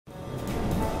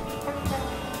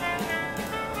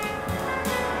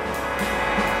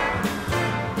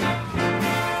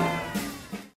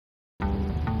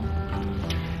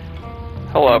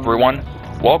Hello everyone,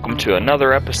 welcome to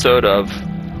another episode of,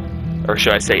 or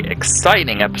should I say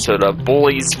exciting episode of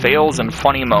Bullies, Fails, and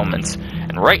Funny Moments.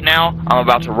 And right now, I'm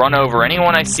about to run over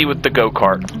anyone I see with the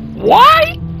go-kart.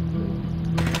 Why?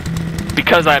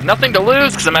 Because I have nothing to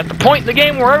lose, because I'm at the point in the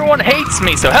game where everyone hates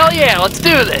me, so hell yeah, let's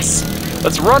do this!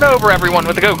 Let's run over everyone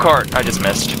with the go-kart. I just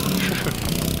missed. I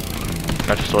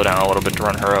have to slow down a little bit to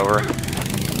run her over.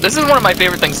 This is one of my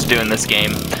favorite things to do in this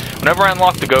game. Whenever I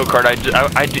unlock the go-kart,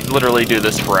 I literally do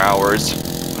this for hours.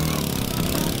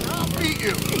 I'll beat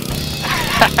you.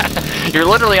 You're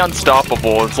literally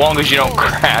unstoppable as long as you don't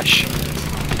crash.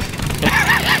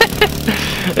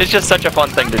 It's just such a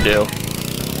fun thing to do.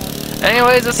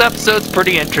 Anyways, this episode's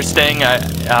pretty interesting. I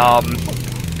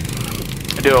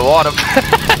do a lot of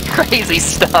crazy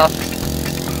stuff.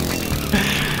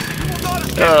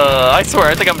 I swear,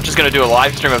 I think I'm just gonna do a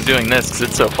live stream of doing this because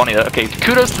it's so funny. Okay,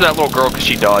 kudos to that little girl because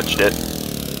she dodged it.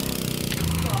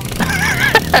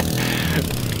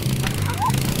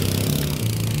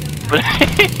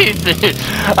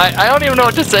 I don't even know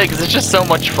what to say because it's just so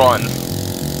much fun.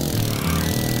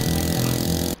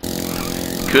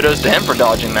 Kudos to him for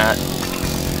dodging that.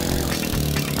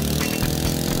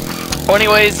 Well,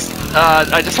 anyways,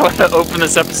 I just want to open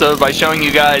this episode by showing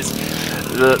you guys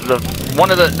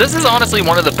this is honestly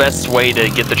one of the best way to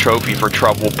get the trophy for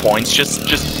trouble points.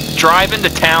 Just drive into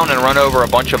town and run over a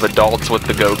bunch of adults with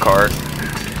the go-kart.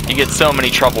 You get so many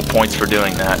trouble points for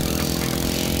doing that.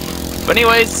 But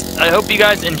anyways, I hope you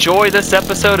guys enjoy this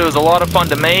episode. It was a lot of fun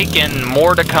to make and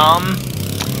more to come.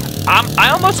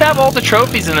 I almost have all the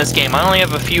trophies in this game. I only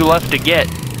have a few left to get.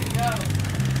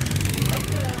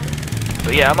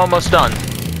 But yeah, I'm almost done.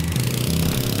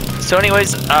 So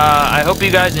anyways, I hope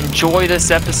you guys enjoy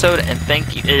this episode, and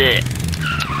thank you.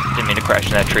 Didn't mean to crash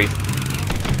in that tree.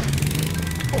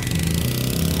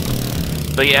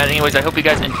 But yeah, anyways, I hope you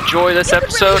guys enjoy this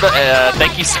episode.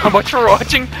 Thank you so much for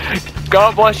watching.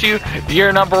 God bless you.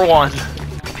 You're number one.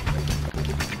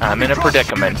 I'm in a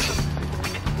predicament.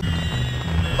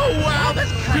 Oh wow,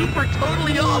 that's super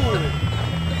totally awesome.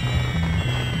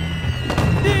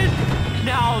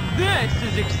 This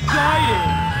is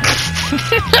exciting.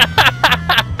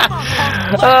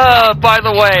 By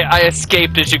the way, I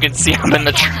escaped. As you can see, I'm in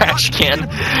the trash can,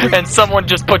 and someone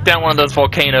just put down one of those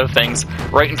volcano things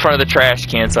right in front of the trash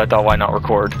can, so I thought, why not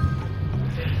record?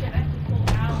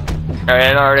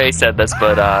 Alright, I already said this,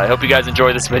 but I hope you guys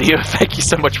enjoy this video. Thank you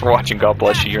so much for watching. God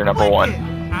bless you. You're number one.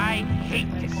 I hate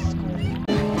this.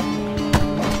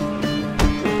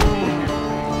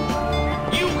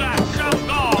 You got some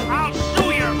gall. I'll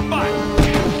sue your butt.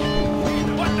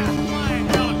 What the flying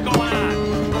hell is going on?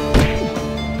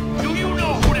 Do you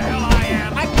know who the hell I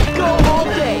am? I could go all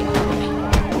day.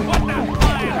 What the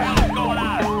flying hell is going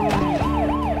on?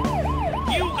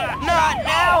 You got not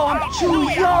now. I'm too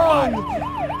young.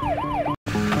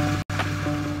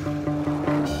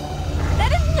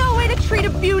 That is no way to treat a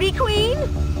beauty queen.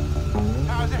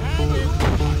 How's it hanging?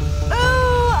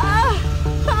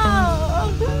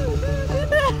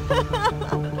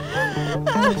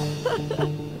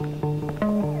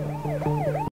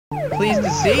 Pleased to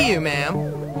see you, ma'am.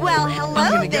 Well, I'm hello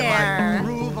gonna get my there.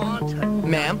 groove on tonight.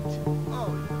 Ma'am?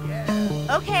 Oh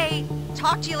yeah. Okay,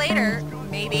 talk to you later,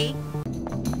 maybe.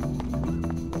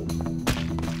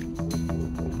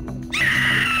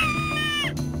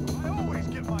 I always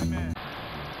get my man.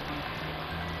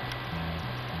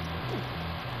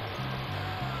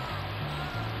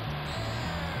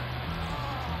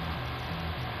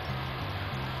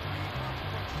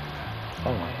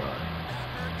 Oh my god.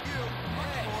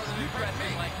 You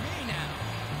dressing like me now.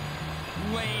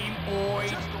 Lame boy.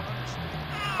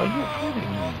 Are you kidding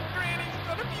me? Granny's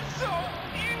gonna be so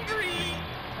angry.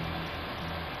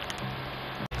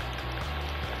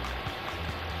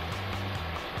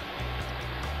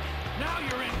 Now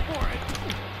you're in for it.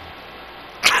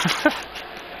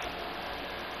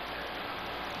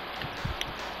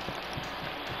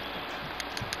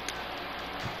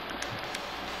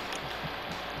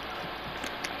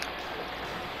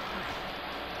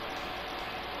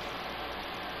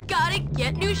 Gotta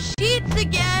get new sheets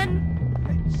again.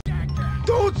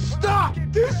 Don't stop!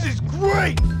 This is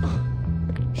great!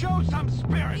 Show some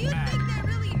spirit, Do you man. think that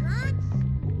really hurts?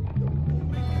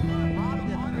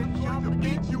 I'm going to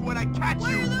beat you when I catch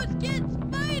Why are you! those kids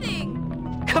fighting?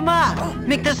 Come on,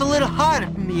 make this a little harder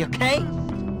for me, okay?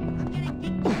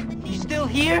 You still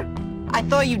here? I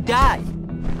thought you died.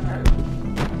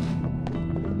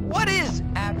 What is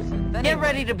absinthe? Get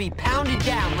ready to be pounded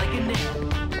down like a nail.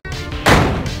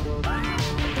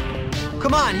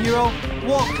 Come on, hero.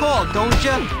 Walk tall, don't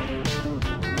ya?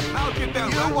 I'll get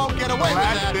that. You won't get away with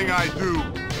that. Last thing I do.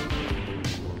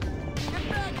 Get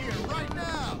back here right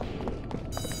now.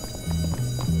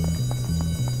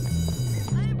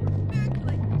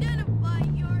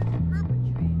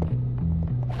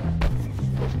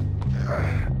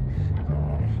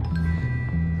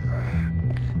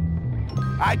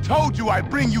 I told you I'd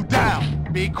bring you down.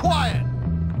 Be quiet.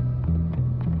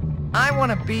 I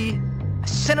want to be a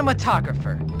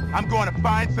cinematographer. I'm going to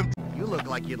find some... You look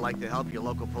like you'd like to help your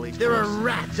local police. There are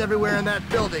rats everywhere in that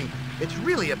building. It's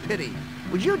really a pity.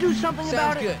 Would you do something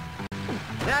about it? Sounds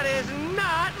good. That is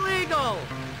not legal!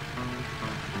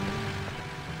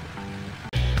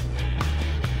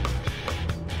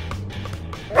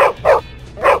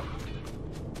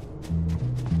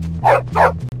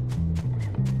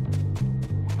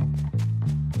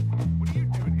 What are you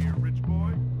doing here, rich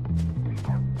boy?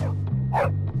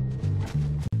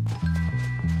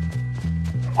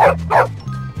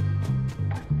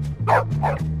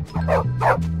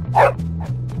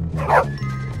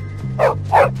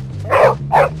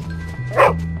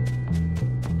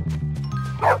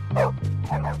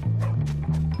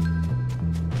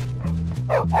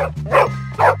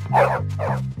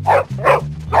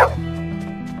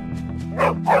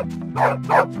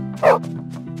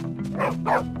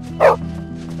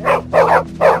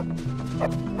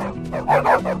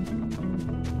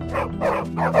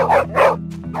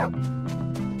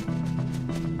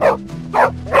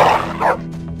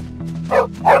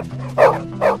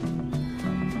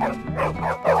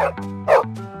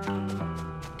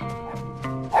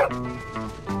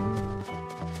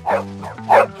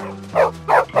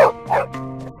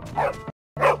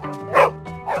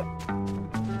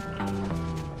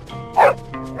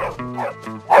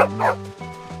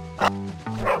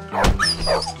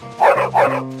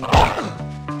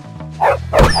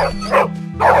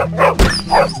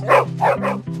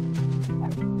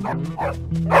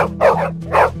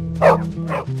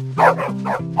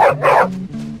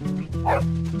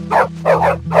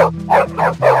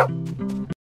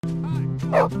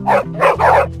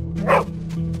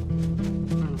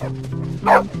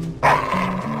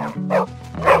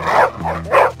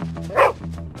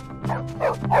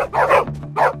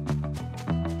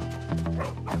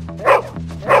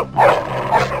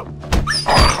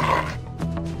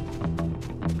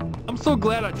 I'm so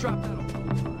glad I dropped that.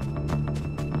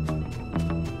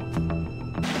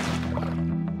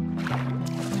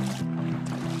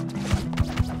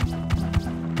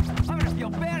 I'm gonna feel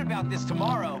bad about this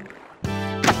tomorrow.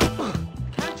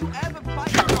 Can't you ever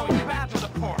fight your own back to the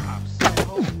poorhouse? I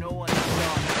hope no one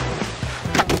saw.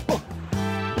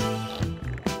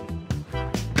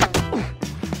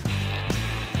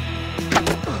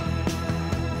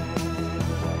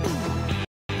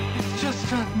 It's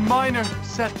just a minor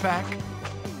setback.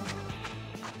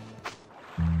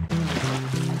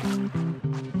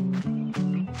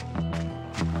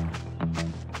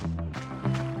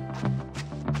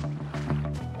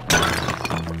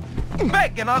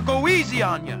 Beg and I'll go easy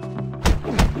on you.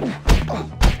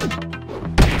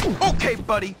 Okay,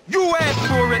 buddy, you asked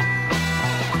for it.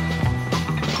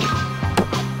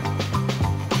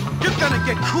 You're gonna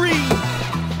get creamed.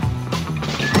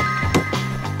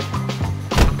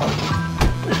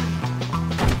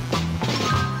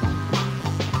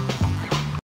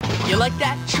 You like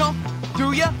that, chump?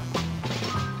 Do ya?